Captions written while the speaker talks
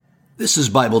This is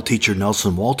Bible teacher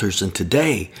Nelson Walters, and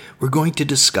today we're going to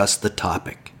discuss the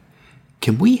topic,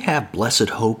 can we have blessed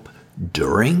hope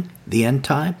during the end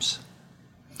times?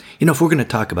 If we're going to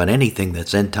talk about anything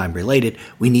that's end time related,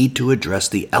 we need to address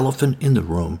the elephant in the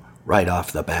room right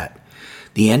off the bat.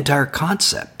 The entire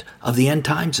concept of the end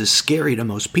times is scary to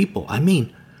most people.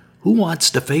 Who wants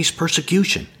to face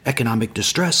persecution, economic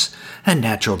distress, and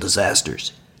natural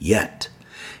disasters? Yet,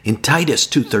 in Titus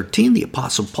 2:13, the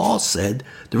Apostle Paul said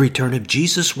the return of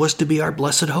Jesus was to be our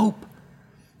blessed hope.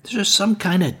 Is there some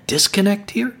kind of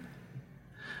disconnect here?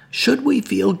 Should we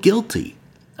feel guilty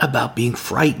about being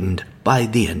frightened by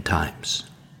the end times?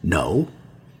 No,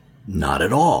 not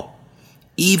at all.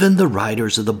 Even the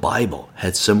writers of the Bible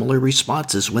had similar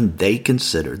responses when they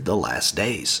considered the last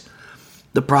days.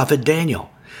 The prophet Daniel,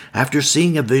 after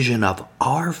seeing a vision of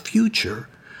our future,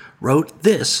 wrote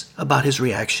this about his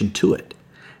reaction to it.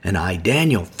 And I,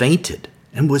 Daniel, fainted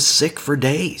and was sick for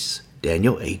days.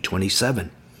 Daniel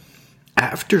 8:27.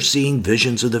 After seeing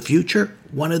visions of the future,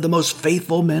 one of the most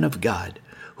faithful men of God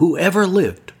who ever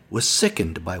lived was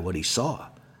sickened by what he saw.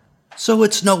 So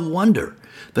it's no wonder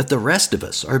that the rest of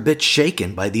us are a bit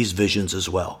shaken by these visions as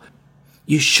well.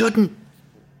 You shouldn't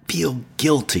feel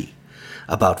guilty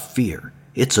about fear.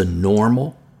 It's a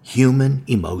normal human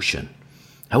emotion.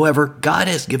 However, God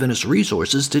has given us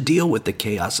resources to deal with the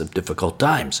chaos of difficult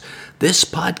times. This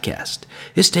podcast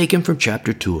is taken from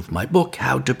chapter 2 of my book,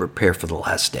 How to Prepare for the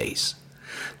Last Days.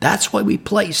 That's why we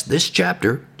placed this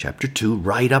chapter 2,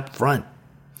 right up front.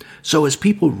 So as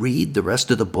people read the rest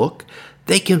of the book,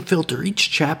 they can filter each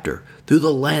chapter through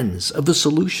the lens of the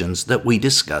solutions that we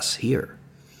discuss here.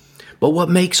 But what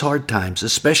makes hard times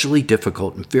especially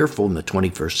difficult and fearful in the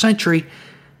 21st century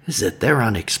is that they're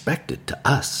unexpected to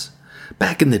us.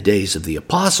 Back in the days of the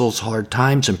apostles, hard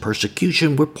times and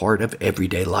persecution were part of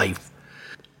everyday life.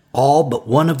 All but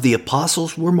one of the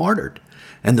apostles were martyred,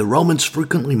 and the Romans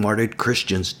frequently martyred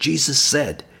Christians. Jesus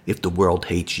said, if the world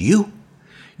hates you,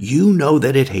 you know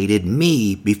that it hated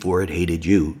me before it hated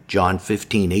you. John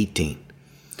 15:18.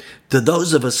 To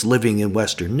those of us living in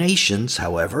Western nations,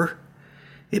 however,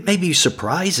 it may be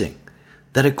surprising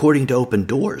that according to Open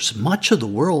Doors, much of the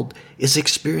world is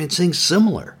experiencing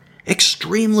similar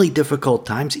extremely difficult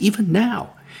times even now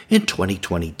in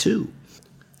 2022.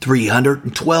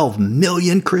 312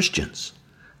 million Christians,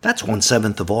 that's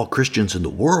 1/7 of all Christians in the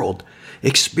world,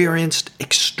 experienced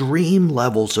extreme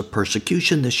levels of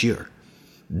persecution this year.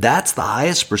 That's the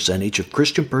highest percentage of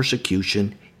Christian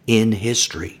persecution in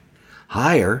history,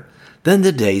 higher than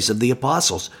the days of the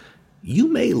apostles. You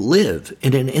may live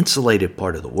in an insulated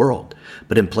part of the world,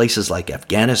 but in places like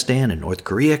Afghanistan and North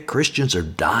Korea, Christians are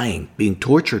dying, being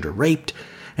tortured or raped,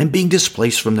 and being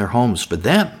displaced from their homes. For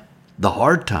them, the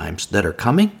hard times that are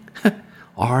coming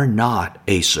are not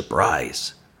a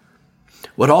surprise.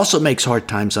 What also makes hard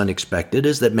times unexpected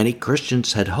is that many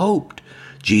Christians had hoped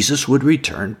Jesus would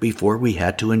return before we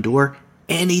had to endure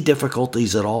any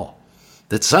difficulties at all,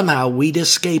 that somehow we'd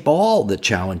escape all the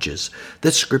challenges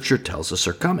that Scripture tells us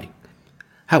are coming.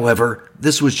 However,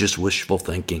 this was just wishful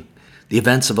thinking. The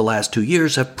events of the last 2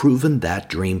 years have proven that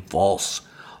dream false.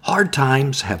 Hard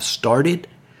times have started,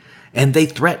 and they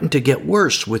threaten to get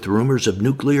worse with rumors of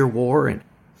nuclear war and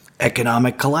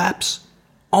economic collapse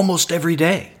almost every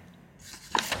day.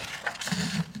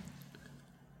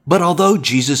 But although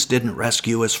Jesus didn't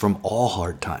rescue us from all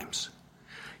hard times,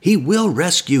 he will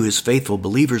rescue his faithful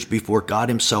believers before God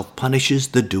himself punishes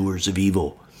the doers of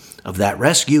evil. Of that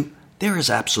rescue, there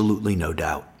is absolutely no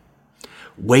doubt.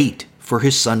 Wait for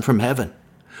his Son from heaven,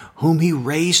 whom he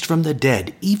raised from the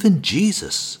dead, even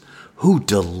Jesus, who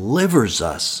delivers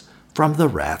us from the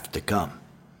wrath to come.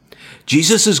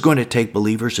 Jesus is going to take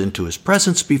believers into his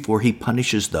presence before he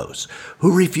punishes those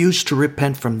who refuse to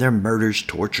repent from their murders,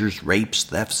 tortures, rapes,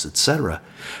 thefts, etc.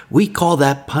 We call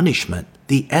that punishment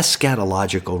the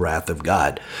eschatological wrath of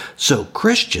God. So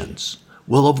Christians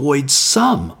will avoid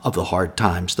some of the hard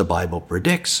times the Bible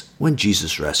predicts when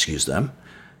Jesus rescues them,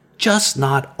 just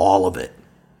not all of it.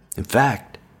 In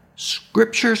fact,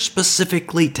 Scripture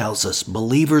specifically tells us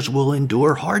believers will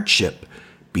endure hardship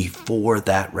before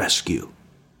that rescue.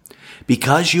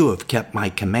 Because you have kept my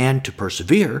command to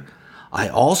persevere, I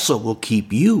also will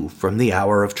keep you from the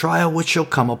hour of trial which shall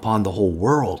come upon the whole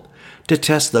world to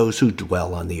test those who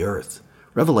dwell on the earth.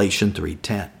 Revelation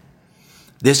 3:10.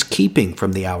 This keeping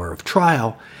from the hour of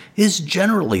trial is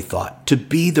generally thought to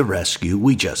be the rescue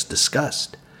we just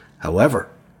discussed. However,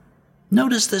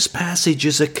 notice this passage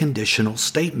is a conditional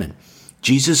statement.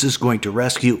 Jesus is going to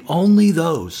rescue only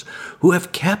those who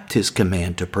have kept his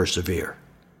command to persevere.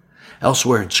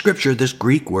 Elsewhere in Scripture, this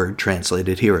Greek word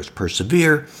translated here as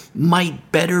persevere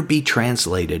might better be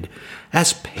translated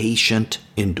as patient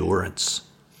endurance.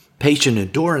 Patient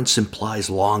endurance implies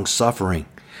long suffering.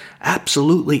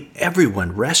 Absolutely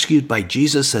everyone rescued by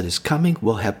Jesus at his coming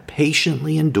will have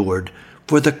patiently endured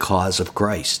for the cause of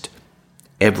Christ.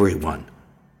 Everyone.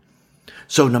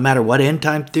 So no matter what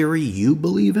end-time theory you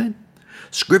believe in,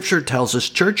 Scripture tells us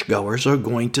churchgoers are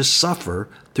going to suffer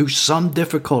through some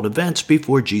difficult events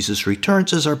before Jesus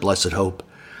returns as our blessed hope.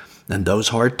 And those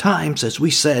hard times, as we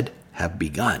said, have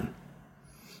begun.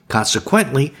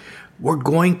 Consequently, we're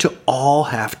going to all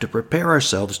have to prepare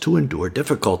ourselves to endure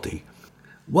difficulty.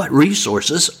 What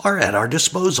resources are at our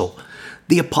disposal?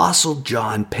 The Apostle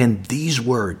John penned these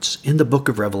words in the book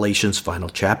of Revelation's final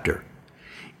chapter.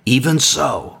 Even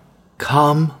so,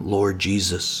 come, Lord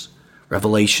Jesus.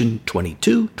 Revelation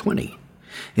 22:20.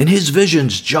 In his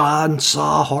visions, John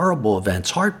saw horrible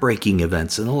events, heartbreaking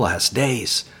events in the last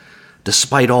days.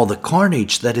 Despite all the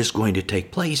carnage that is going to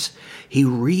take place, he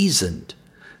reasoned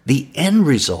the end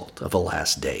result of the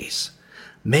last days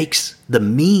makes the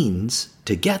means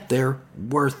to get there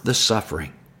worth the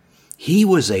suffering. He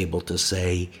was able to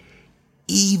say,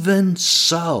 even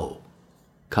so,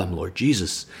 come Lord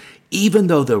Jesus. Even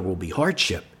though there will be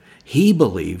hardship, he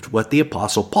believed what the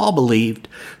Apostle Paul believed,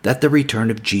 that the return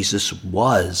of Jesus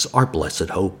was our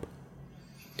blessed hope.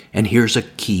 And here's a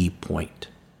key point.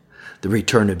 The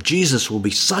return of Jesus will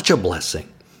be such a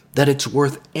blessing that it's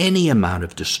worth any amount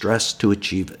of distress to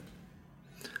achieve it.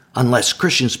 Unless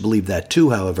Christians believe that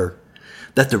too, however,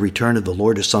 that the return of the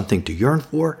Lord is something to yearn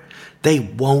for, they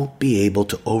won't be able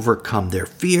to overcome their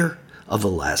fear of the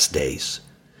last days.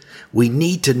 We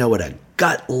need to know at a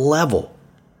gut level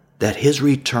that his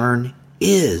return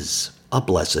is a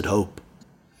blessed hope.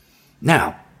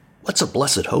 Now, what's a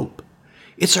blessed hope?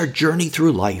 It's our journey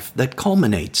through life that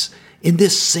culminates in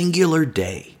this singular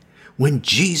day when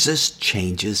Jesus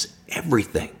changes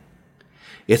everything.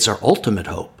 It's our ultimate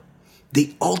hope,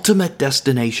 the ultimate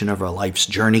destination of our life's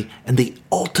journey, and the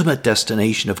ultimate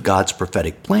destination of God's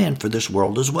prophetic plan for this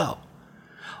world as well.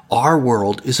 Our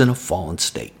world is in a fallen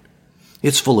state.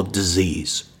 It's full of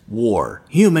disease, war,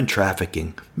 human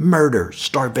trafficking, murder,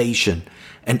 starvation,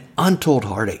 and untold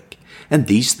heartache. And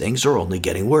these things are only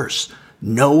getting worse.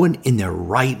 No one in their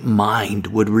right mind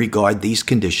would regard these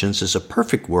conditions as a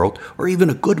perfect world or even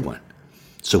a good one.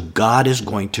 So God is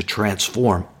going to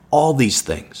transform all these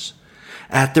things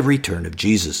at the return of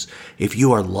Jesus. If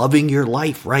you are loving your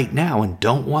life right now and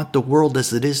don't want the world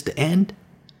as it is to end,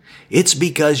 it's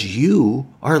because you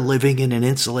are living in an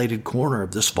insulated corner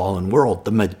of this fallen world.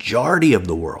 The majority of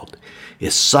the world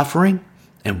is suffering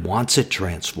and wants it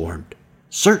transformed.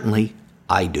 Certainly,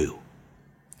 I do.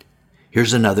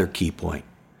 Here's another key point.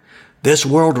 This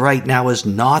world right now is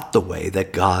not the way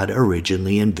that God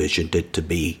originally envisioned it to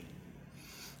be.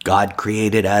 God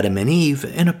created Adam and Eve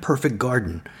in a perfect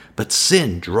garden, but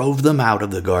sin drove them out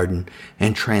of the garden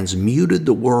and transmuted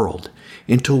the world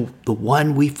into the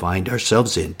one we find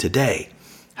ourselves in today.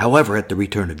 However, at the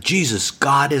return of Jesus,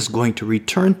 God is going to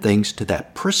return things to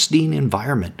that pristine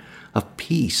environment of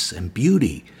peace and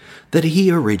beauty that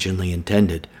he originally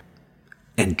intended.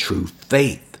 And true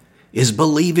faith is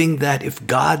believing that if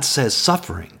God says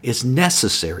suffering is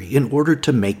necessary in order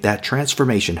to make that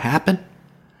transformation happen,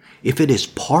 if it is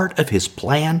part of his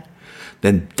plan,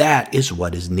 then that is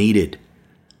what is needed.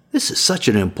 This is such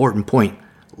an important point.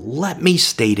 Let me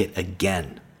state it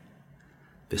again.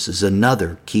 This is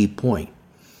another key point.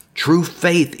 True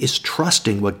faith is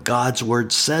trusting what God's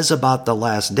word says about the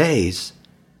last days,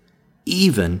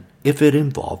 even if it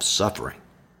involves suffering.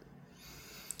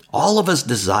 All of us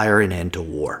desire an end to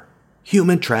war,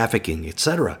 human trafficking,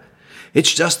 etc.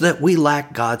 It's just that we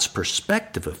lack God's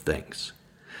perspective of things.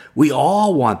 We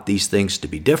all want these things to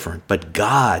be different, but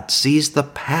God sees the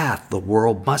path the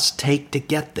world must take to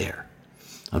get there.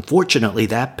 Unfortunately,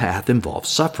 that path involves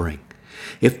suffering.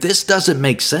 If this doesn't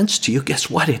make sense to you, guess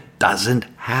what? It doesn't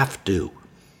have to.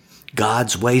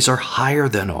 God's ways are higher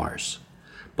than ours.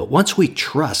 But once we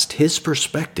trust his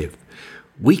perspective,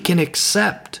 we can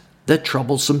accept that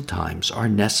troublesome times are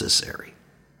necessary.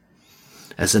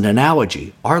 As an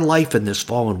analogy, our life in this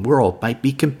fallen world might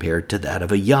be compared to that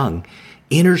of a young,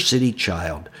 inner-city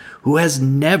child who has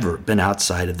never been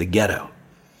outside of the ghetto.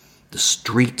 The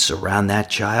streets around that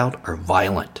child are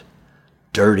violent,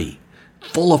 dirty,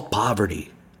 full of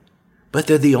poverty, but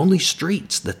they're the only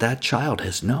streets that child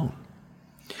has known.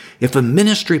 If a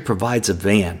ministry provides a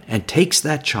van and takes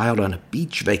that child on a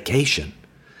beach vacation,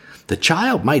 the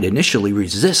child might initially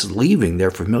resist leaving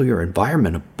their familiar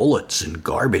environment of bullets and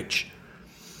garbage.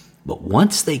 But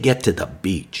once they get to the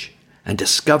beach and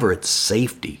discover its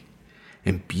safety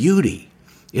and beauty,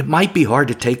 it might be hard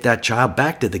to take that child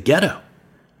back to the ghetto.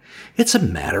 It's a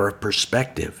matter of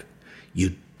perspective.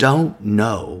 You don't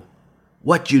know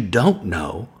what you don't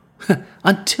know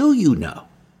until you know.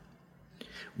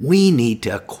 We need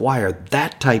to acquire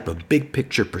that type of big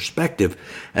picture perspective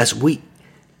as we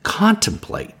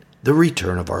contemplate the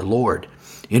return of our Lord.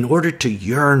 In order to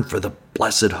yearn for the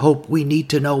blessed hope, we need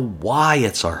to know why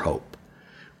it's our hope.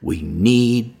 We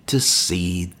need to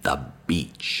see the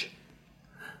beach.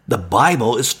 The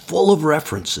Bible is full of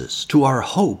references to our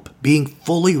hope being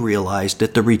fully realized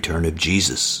at the return of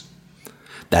Jesus.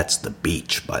 That's the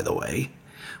beach, by the way.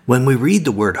 When we read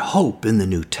the word hope in the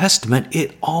New Testament,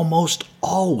 it almost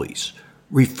always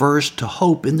refers to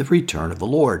hope in the return of the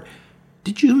Lord.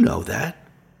 Did you know that?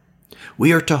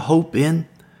 We are to hope in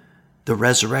the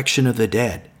resurrection of the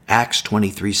dead, Acts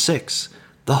 23:6,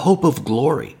 the hope of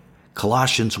glory,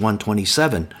 Colossians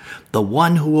 1:27, the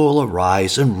one who will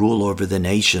arise and rule over the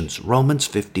nations, Romans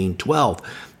 15:12,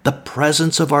 the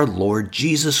presence of our Lord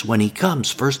Jesus when he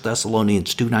comes, 1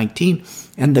 Thessalonians 2:19,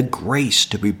 and the grace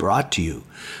to be brought to you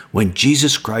when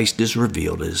Jesus Christ is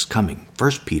revealed at his coming,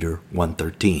 1 Peter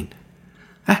 1:13.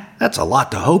 That's a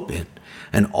lot to hope in,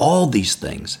 and all these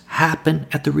things happen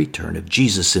at the return of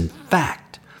Jesus. In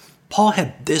fact, Paul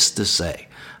had this to say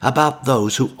about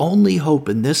those who only hope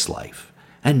in this life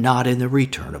and not in the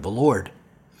return of the Lord.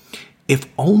 If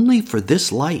only for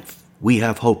this life we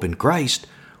have hope in Christ,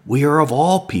 we are of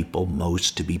all people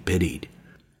most to be pitied.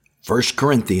 1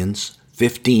 Corinthians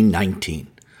 15:19.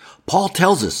 Paul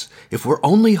tells us if we're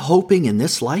only hoping in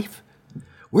this life,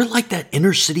 we're like that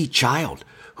inner city child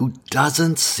who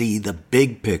doesn't see the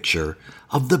big picture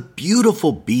of the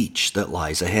beautiful beach that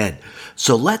lies ahead.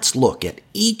 So let's look at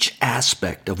each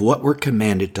aspect of what we're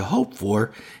commanded to hope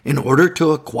for in order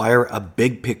to acquire a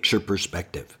big picture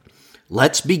perspective.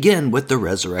 Let's begin with the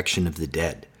resurrection of the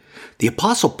dead. The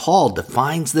Apostle Paul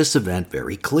defines this event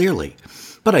very clearly,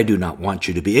 but I do not want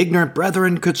you to be ignorant,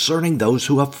 brethren, concerning those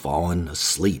who have fallen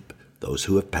asleep, those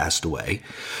who have passed away.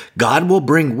 God will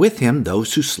bring with him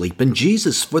those who sleep in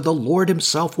Jesus, for the Lord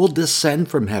himself will descend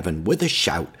from heaven with a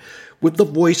shout, with the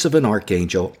voice of an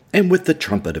archangel, and with the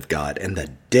trumpet of God, and the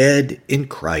dead in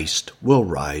Christ will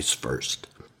rise first.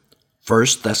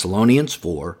 1 Thessalonians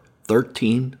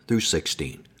 4:13 through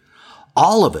 16.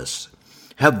 All of us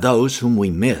have those whom we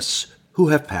miss who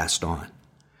have passed on.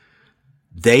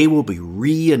 They will be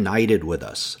reunited with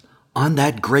us on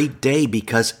that great day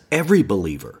because every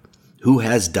believer who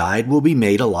has died will be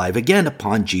made alive again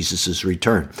upon Jesus'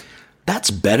 return.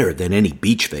 That's better than any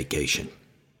beach vacation.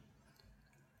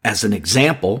 As an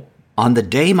example, on the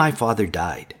day my father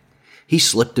died, he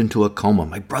slipped into a coma.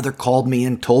 My brother called me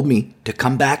and told me to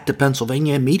come back to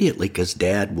Pennsylvania immediately because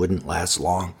Dad wouldn't last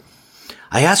long.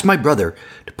 I asked my brother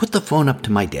to put the phone up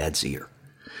to my dad's ear.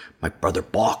 My brother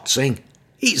balked, saying,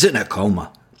 "He's in a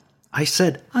coma." I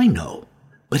said, "I know,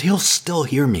 but he'll still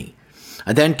hear me."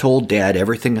 I then told Dad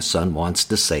everything a son wants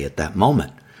to say at that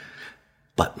moment.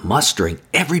 But mustering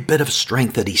every bit of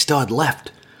strength that he still had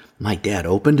left, my dad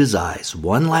opened his eyes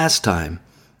one last time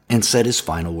and said his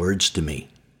final words to me.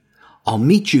 "I'll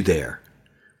meet you there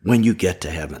when you get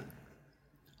to heaven."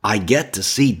 I get to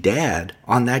see Dad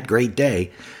on that great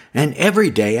day and every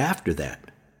day after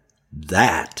that.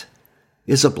 That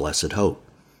is a blessed hope.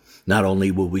 Not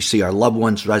only will we see our loved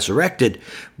ones resurrected,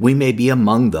 we may be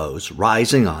among those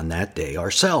rising on that day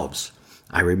ourselves.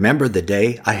 I remember the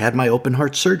day I had my open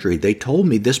heart surgery. They told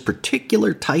me this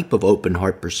particular type of open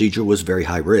heart procedure was very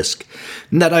high risk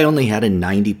and that I only had a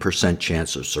 90%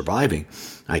 chance of surviving.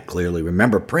 I clearly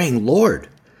remember praying, "Lord,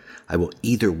 I will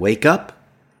either wake up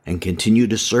and continue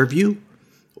to serve you,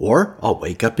 or I'll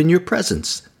wake up in your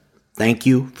presence. Thank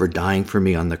you for dying for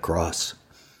me on the cross."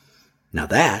 Now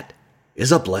that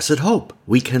is a blessed hope.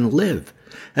 We can live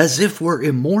as if we're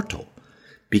immortal,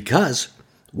 because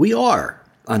we are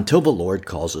until the Lord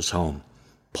calls us home.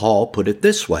 Paul put it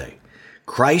this way: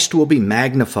 Christ will be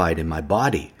magnified in my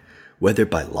body, whether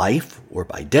by life or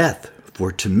by death.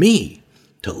 For to me,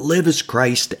 to live is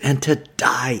Christ, and to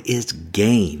die is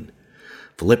gain.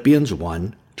 Philippians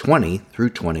 1:20 through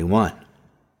 21.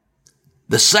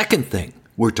 The second thing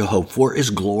we're to hope for is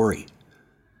glory.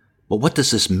 But what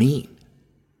does this mean?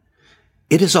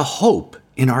 It is a hope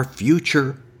in our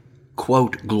future,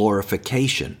 quote,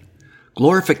 glorification.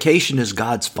 Glorification is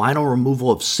God's final removal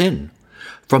of sin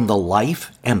from the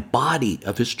life and body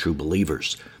of his true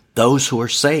believers. Those who are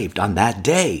saved on that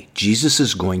day, Jesus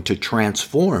is going to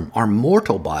transform our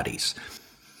mortal bodies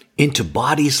into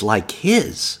bodies like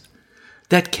his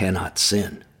that cannot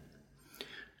sin.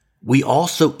 We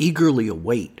also eagerly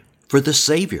await for the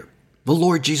Savior, the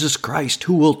Lord Jesus Christ,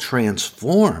 who will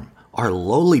transform our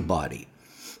lowly body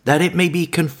that it may be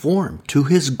conformed to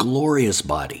his glorious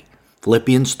body.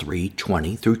 Philippians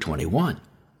 3:20 through 21.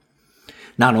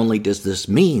 Not only does this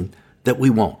mean that we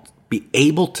won't be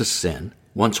able to sin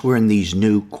once we're in these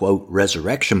new, quote,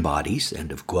 resurrection bodies,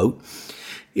 end of quote,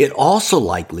 it also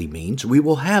likely means we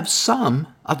will have some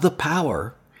of the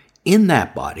power in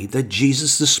that body that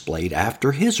Jesus displayed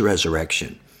after his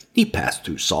resurrection. He passed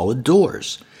through solid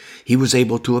doors. He was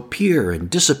able to appear and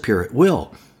disappear at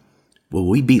will. Will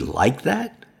we be like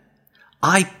that?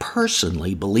 I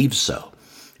personally believe so.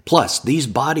 Plus, these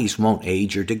bodies won't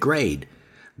age or degrade.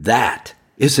 That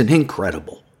is an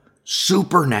incredible,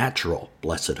 supernatural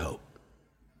blessed hope.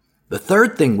 The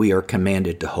third thing we are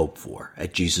commanded to hope for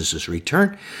at Jesus'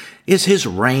 return is his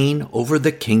reign over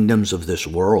the kingdoms of this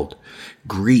world.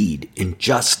 Greed,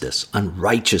 injustice,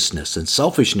 unrighteousness, and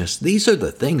selfishness, these are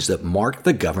the things that mark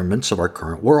the governments of our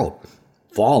current world.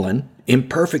 Fallen,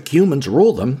 imperfect humans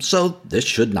rule them, so this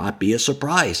should not be a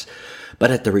surprise. But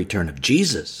at the return of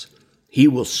Jesus, he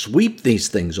will sweep these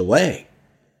things away.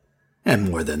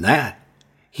 And more than that,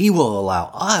 he will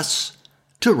allow us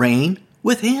to reign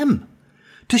with him,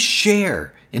 to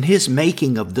share in his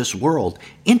making of this world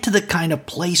into the kind of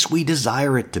place we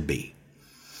desire it to be.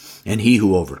 And he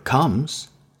who overcomes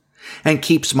and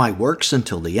keeps my works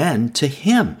until the end, to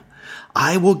him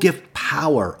I will give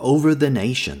power over the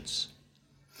nations.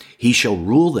 He shall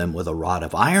rule them with a rod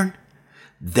of iron.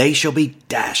 They shall be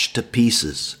dashed to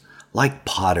pieces like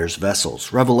potter's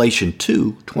vessels. Revelation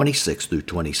 2:26 through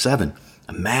 27.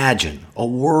 Imagine a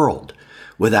world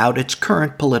without its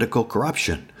current political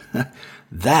corruption.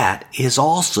 That is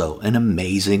also an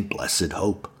amazing blessed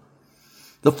hope.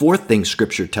 The fourth thing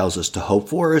Scripture tells us to hope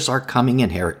for is our coming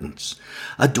inheritance,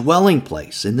 a dwelling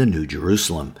place in the New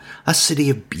Jerusalem, a city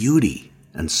of beauty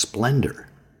and splendor.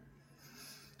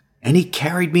 And he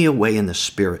carried me away in the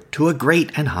Spirit to a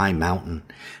great and high mountain,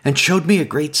 and showed me a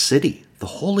great city, the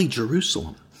holy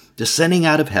Jerusalem, descending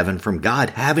out of heaven from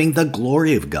God, having the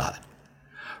glory of God.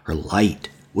 Her light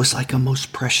was like a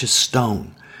most precious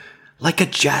stone, like a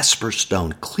jasper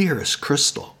stone, clear as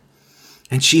crystal.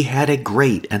 And she had a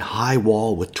great and high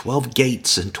wall with 12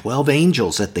 gates and 12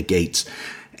 angels at the gates,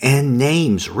 and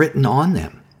names written on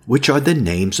them, which are the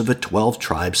names of the 12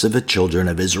 tribes of the children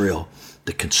of Israel.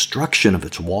 The construction of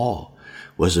its wall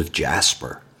was of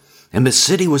jasper, and the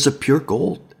city was of pure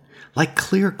gold, like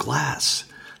clear glass.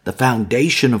 The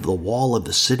foundation of the wall of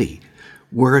the city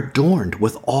were adorned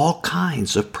with all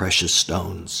kinds of precious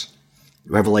stones.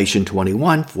 Revelation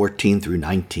 21:14 through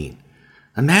 19.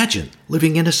 Imagine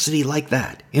living in a city like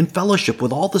that, in fellowship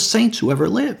with all the saints who ever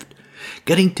lived,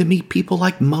 getting to meet people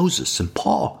like Moses and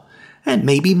Paul, and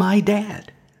maybe my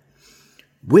dad,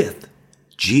 with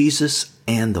Jesus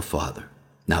and the Father.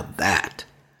 Now that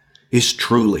is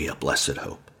truly a blessed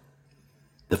hope.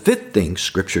 The fifth thing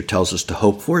Scripture tells us to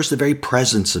hope for is the very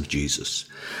presence of Jesus.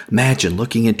 Imagine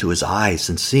looking into his eyes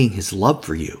and seeing his love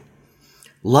for you,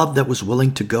 love that was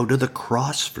willing to go to the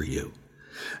cross for you.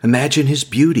 Imagine his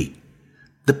beauty,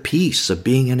 the peace of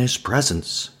being in his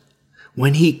presence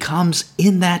when he comes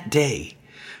in that day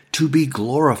to be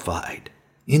glorified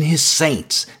in his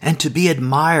saints and to be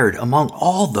admired among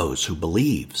all those who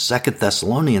believe. 2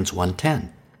 Thessalonians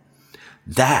 1:10.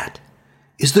 That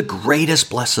is the greatest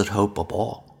blessed hope of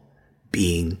all,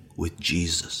 being with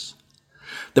Jesus.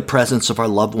 The presence of our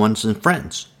loved ones and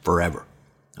friends forever.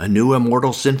 A new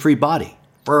immortal sin-free body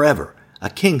forever. A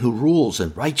king who rules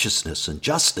in righteousness and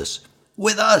justice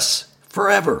with us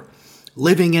forever.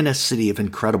 Living in a city of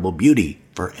incredible beauty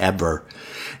forever.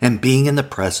 And being in the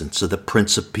presence of the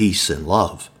Prince of Peace and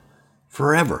Love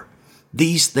forever.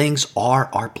 These things are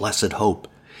our blessed hope.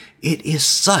 It is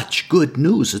such good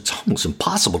news, it's almost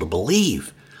impossible to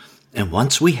believe. And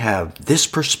once we have this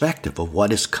perspective of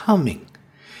what is coming,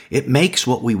 it makes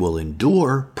what we will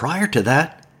endure prior to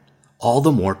that all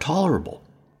the more tolerable.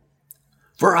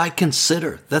 For I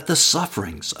consider that the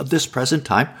sufferings of this present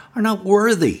time are not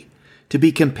worthy to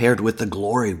be compared with the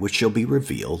glory which shall be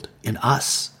revealed in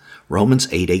us. Romans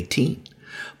 8:18.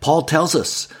 Paul tells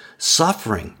us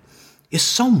suffering is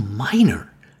so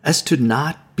minor as to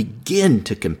not begin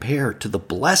to compare to the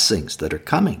blessings that are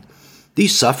coming.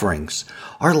 These sufferings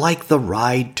are like the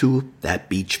ride to that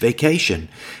beach vacation.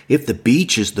 If the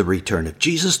beach is the return of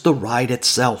Jesus, the ride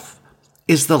itself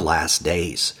is the last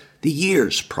days, the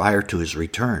years prior to his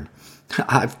return.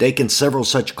 I've taken several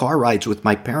such car rides with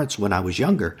my parents when I was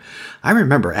younger. I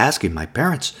remember asking my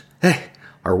parents, "Hey,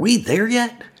 are we there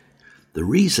yet?" The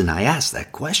reason I asked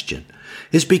that question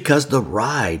is because the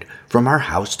ride from our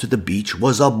house to the beach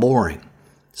was a boring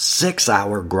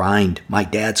 6-hour grind. My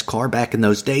dad's car back in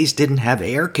those days didn't have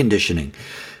air conditioning.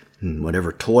 And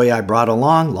whatever toy I brought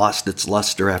along lost its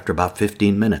luster after about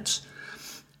 15 minutes.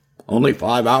 Only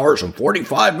 5 hours and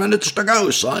 45 minutes to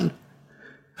go, son.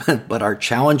 But our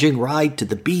challenging ride to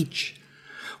the beach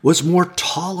was more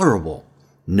tolerable,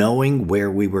 knowing where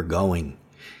we were going,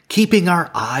 keeping our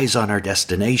eyes on our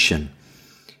destination.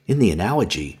 In the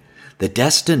analogy, the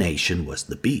destination was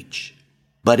the beach.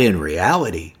 But in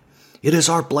reality, it is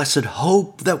our blessed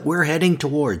hope that we're heading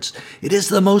towards. It is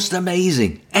the most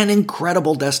amazing and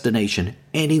incredible destination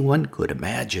anyone could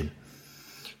imagine.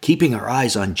 Keeping our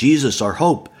eyes on Jesus, our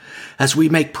hope, as we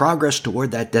make progress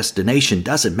toward that destination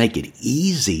doesn't make it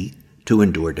easy to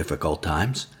endure difficult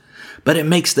times, but it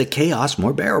makes the chaos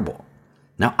more bearable.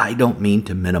 Now, I don't mean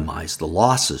to minimize the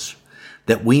losses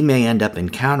that we may end up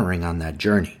encountering on that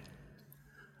journey,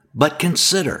 but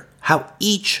consider how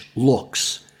each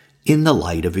looks in the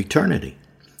light of eternity.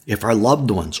 If our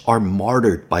loved ones are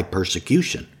martyred by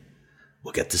persecution,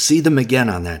 we'll get to see them again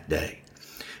on that day.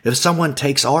 If someone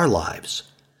takes our lives,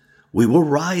 we will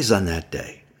rise on that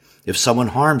day. If someone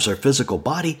harms our physical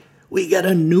body, we get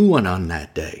a new one on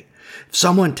that day. If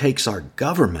someone takes our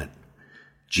government,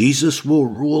 Jesus will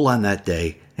rule on that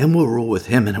day, and we'll rule with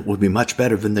him, and it will be much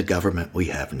better than the government we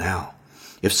have now.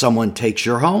 If someone takes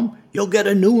your home, you'll get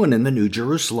a new one in the New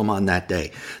Jerusalem on that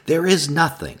day. There is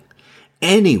nothing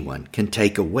anyone can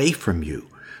take away from you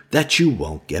that you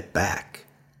won't get back.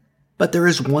 But there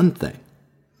is one thing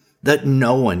that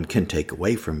no one can take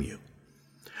away from you.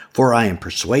 For I am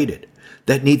persuaded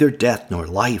that neither death, nor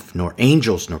life, nor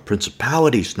angels, nor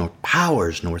principalities, nor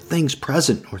powers, nor things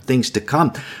present, nor things to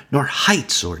come, nor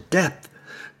heights or depth,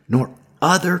 nor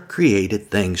other created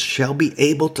things shall be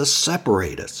able to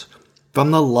separate us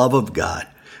from the love of God,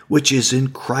 which is in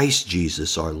Christ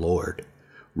Jesus our Lord.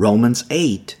 Romans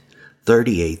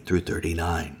 8:38 through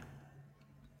 39.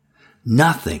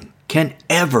 Nothing can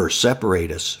ever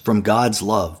separate us from God's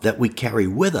love that we carry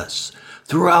with us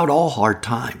throughout all hard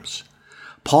times.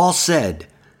 Paul said,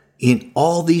 in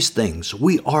all these things,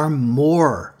 we are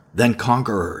more than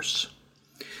conquerors.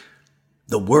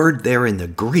 The word there in the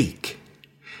Greek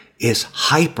is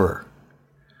hyper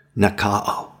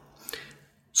nakao,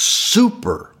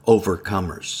 super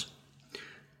overcomers.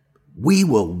 We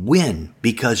will win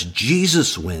because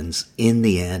Jesus wins in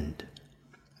the end.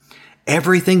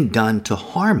 Everything done to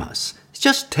harm us is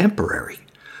just temporary.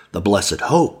 The blessed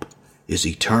hope is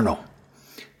eternal.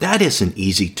 That isn't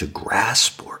easy to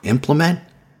grasp or implement,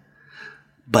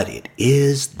 but it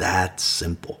is that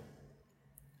simple.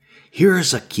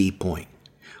 Here's a key point.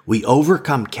 We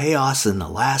overcome chaos in the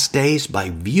last days by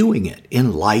viewing it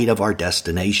in light of our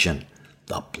destination,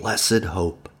 the blessed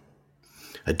hope.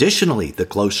 Additionally, the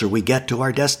closer we get to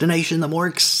our destination, the more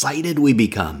excited we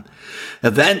become.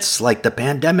 Events like the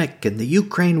pandemic and the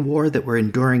Ukraine war that we're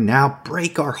enduring now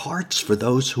break our hearts for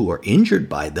those who are injured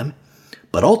by them,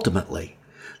 but ultimately,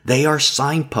 they are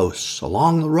signposts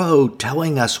along the road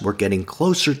telling us we're getting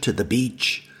closer to the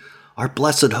beach, our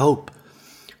blessed hope.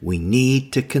 We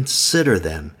need to consider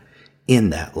them in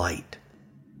that light.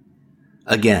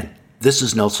 Again, this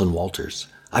is Nelson Walters.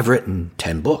 I've written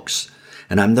 10 books,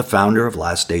 and I'm the founder of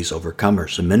Last Days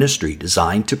Overcomers, a ministry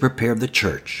designed to prepare the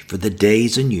church for the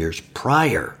days and years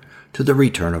prior to the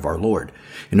return of our Lord.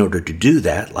 In order to do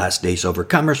that, Last Days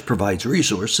Overcomers provides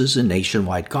resources and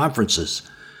nationwide conferences.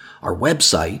 Our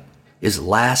website is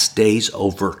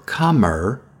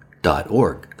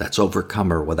lastdaysovercomer.org. That's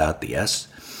overcomer without the S.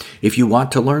 If you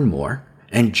want to learn more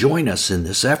and join us in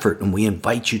this effort, and we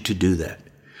invite you to do that.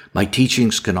 My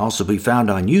teachings can also be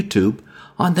found on YouTube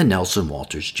on the Nelson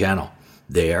Walters channel.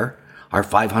 There, our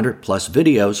 500 plus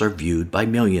videos are viewed by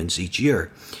millions each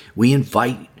year. We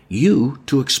invite you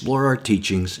to explore our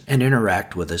teachings and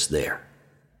interact with us there.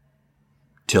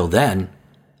 Till then,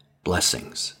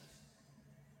 blessings.